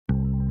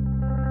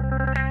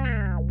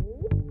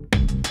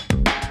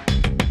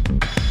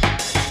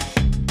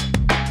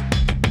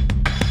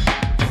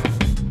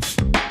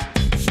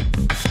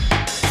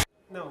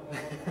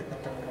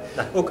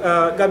Look,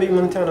 Gabi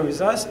Munteanu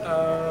is us.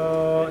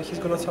 He's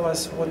going to tell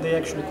us what they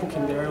actually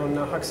cooking there on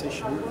the Hack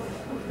Station.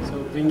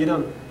 So bring it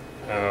on.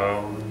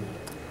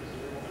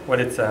 Well,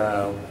 it's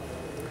a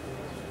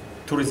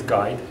tourist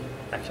guide,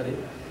 actually,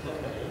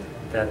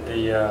 that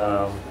they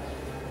are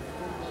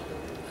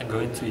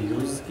going to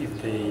use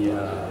if they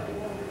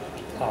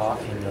are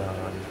in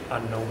an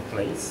unknown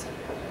place.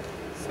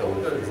 So,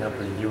 for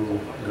example, you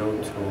go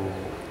to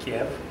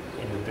Kiev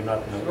and you do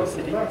not know the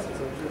city,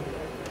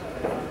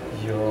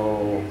 you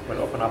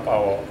will open up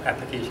our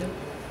application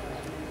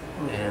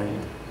and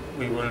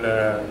we will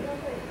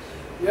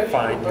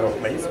find your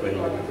place where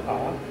you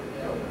are.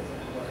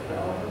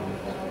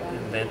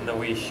 And then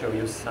we show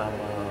you some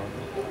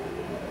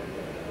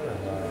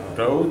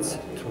roads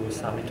to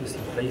some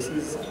interesting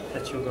places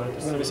that you're going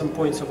to see. Maybe some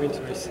points of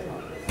interest.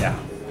 Yeah,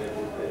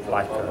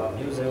 like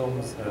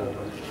museums,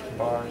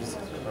 bars,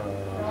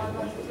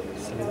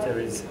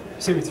 cemeteries.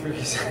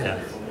 Cemeteries. Yeah.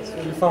 It's a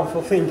really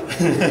powerful thing.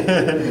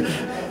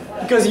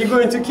 Because you're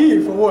going to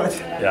Kiev for what?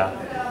 Yeah.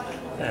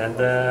 And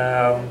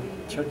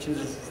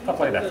churches, stuff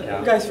like that.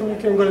 Yeah. Guys from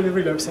UK are going to be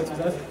really upset with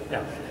that.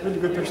 Yeah. Really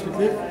good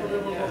perspective.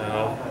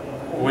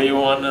 We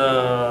want,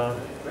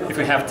 if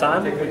we have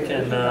time, we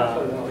can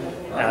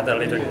add a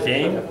little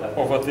game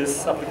over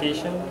this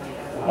application.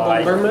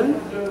 Like, Bomberman?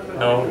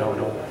 No.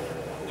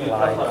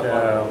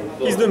 Like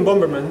he's doing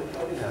Bomberman.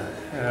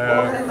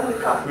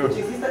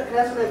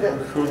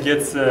 Who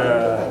gets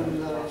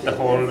the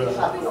whole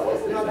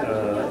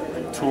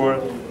tour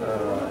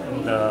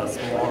in the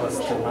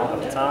smallest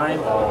amount of time,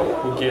 or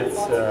who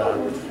gets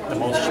the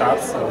most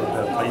shots of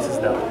the places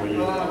that we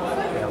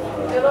have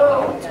on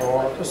our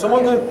tour. So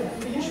someone going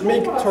to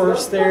make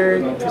tours there,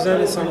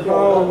 present it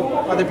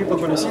somehow, other people are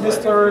going to see the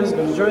stores,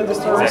 going to join the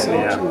stores, Exactly,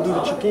 and yeah. do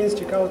the check-ins,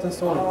 check-out and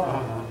so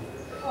on.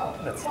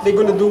 That's They're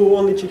going to do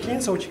only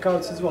check-ins or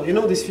check-outs as well. You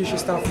know this fishy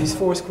stuff, this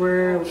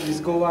Foursquare, this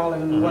Go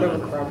Island, whatever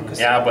crap. Because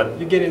yeah, but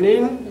you're getting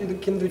in, you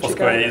can do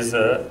Foursquare check-out.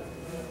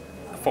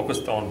 is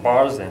focused on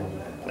bars and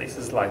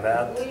places like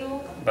that,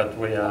 but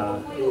we are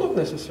Not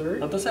necessary.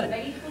 not the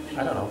same.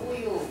 I don't know.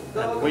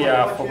 And we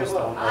are focused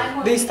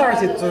on. They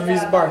started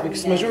with bars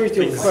because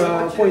majority of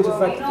point of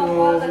fact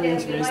of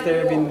interest there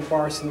have been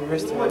bars and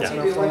restaurants, and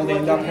after all they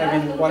end up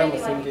having whatever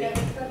thingy.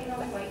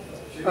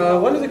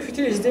 One of the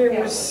criteria there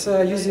was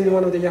using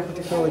one of the Yahoo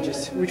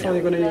technologies. Which one are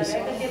you going to use?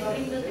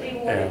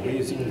 We're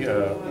using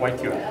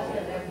YQL.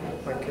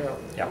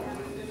 Yeah.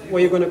 Were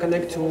you going to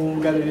connect to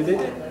gather the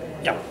data?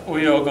 Yeah,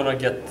 we are gonna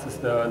get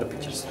the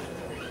pictures.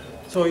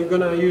 So you're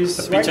going to use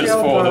The pictures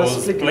YQL for plus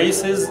those Flickr.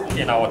 places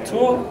in our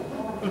tour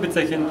will be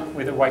taken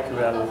with the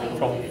YQL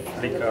from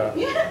Flickr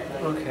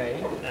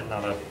Okay. and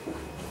other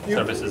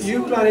services.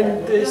 You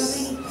planning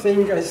this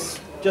thing as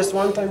just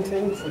one-time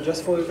thing for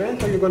just for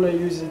event, or you're going to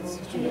use it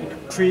to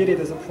create it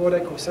as a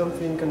product or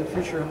something in the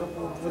future?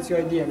 What's your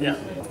idea? Yeah,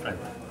 friend.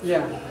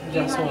 Yeah,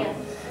 just one.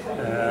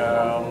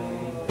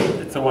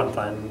 It's a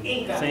one-time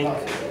thing.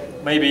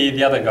 Maybe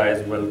the other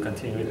guys will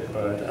continue it,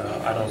 but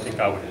I don't think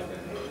I will.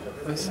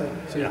 I see.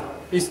 So Yeah.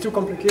 it's too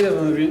complicated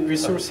and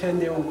resource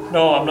handy.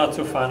 No, I'm not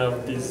too fan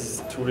of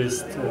this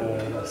tourist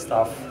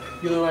stuff.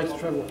 You don't like to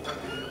travel.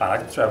 I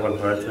like to travel,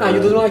 but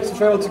You don't like to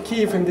travel to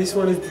Kiev, and this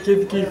one is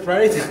to Kiev,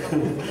 right?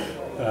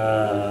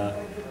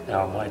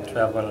 yeah, my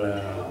travel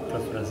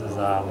preferences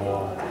are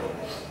more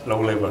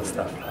low-level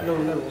stuff. No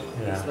level.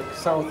 Yeah. It's like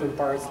southern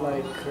parts,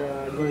 like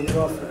going to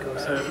Africa or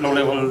something.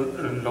 Low-level,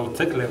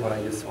 low-tech level,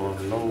 I guess, or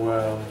low.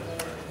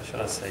 What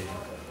should I say?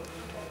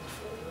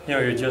 You know,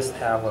 you just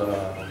have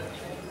a.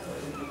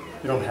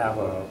 You don't have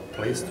a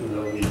place to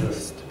go. You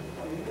just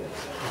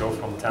go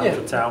from town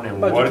to town and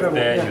but you work travel,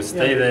 there. yeah, You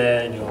stay yeah.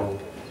 there, and you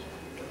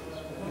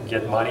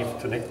get money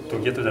to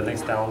get to the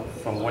next town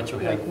from what you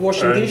have. Like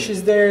washing earned.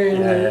 dishes there and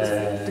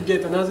Yeah. to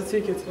get another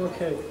ticket.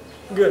 Okay,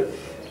 good.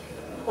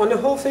 On the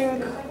whole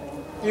thing,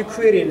 you're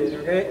creating it,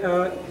 okay?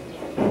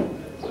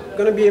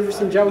 Gonna be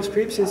everything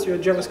JavaScript since you're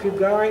a JavaScript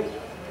guy.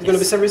 It's gonna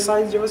be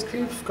server-side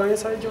JavaScript,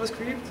 client-side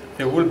JavaScript.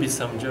 There will be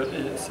some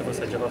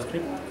server-side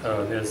JavaScript.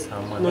 There's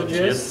some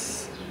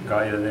Node.js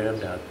guy there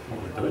that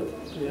will do it.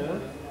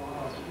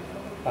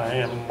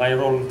 Yeah. My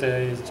role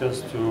there is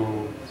just to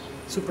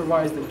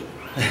Supervise them.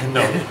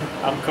 no,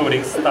 I'm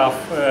coding stuff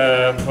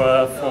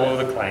for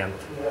the client.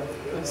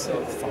 I see.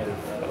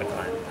 For the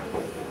client.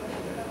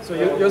 So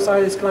your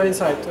side is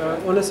client-side.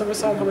 On the server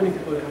side, how many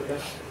people do you have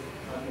there?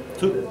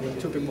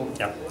 Two people.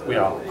 Yeah, we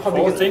are How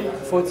big is 14. it?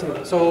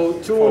 14. So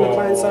two on the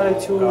client side,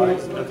 two.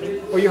 guys,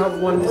 Or you have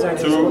one designer.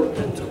 as Two well?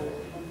 and two.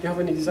 You have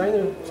any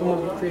designer?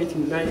 Someone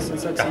creating nice and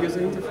sexy user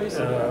interface?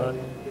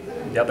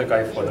 The other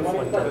guy for the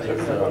front end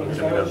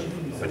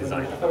is the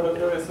designer.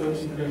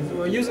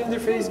 Your user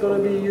interface is gonna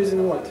be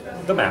using what?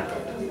 The map.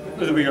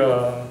 It will be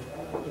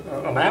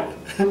a map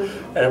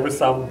with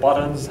some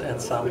buttons and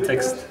some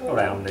text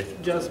around it.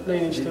 Just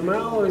plain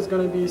HTML, or it's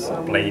gonna be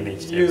some Plain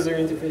HTML. user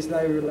interface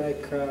library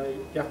like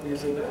Yahoo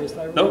user interface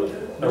library?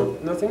 No.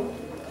 Nothing?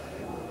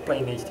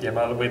 Plain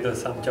HTML with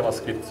some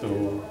JavaScript to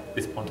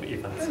respond to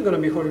events. It's gonna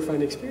be a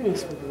horrifying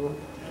experience for people.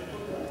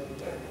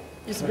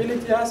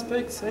 Usability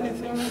aspects,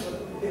 anything?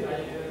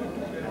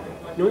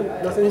 No,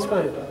 nothing is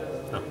planned.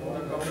 No.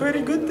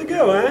 Pretty good to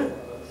go, eh?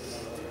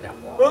 Yeah.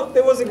 Well,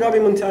 there was a Gabi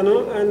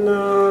Munteanu, and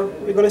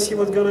we're gonna see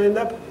what's gonna end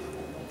up.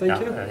 Thank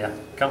you. Yeah.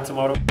 Come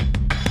tomorrow.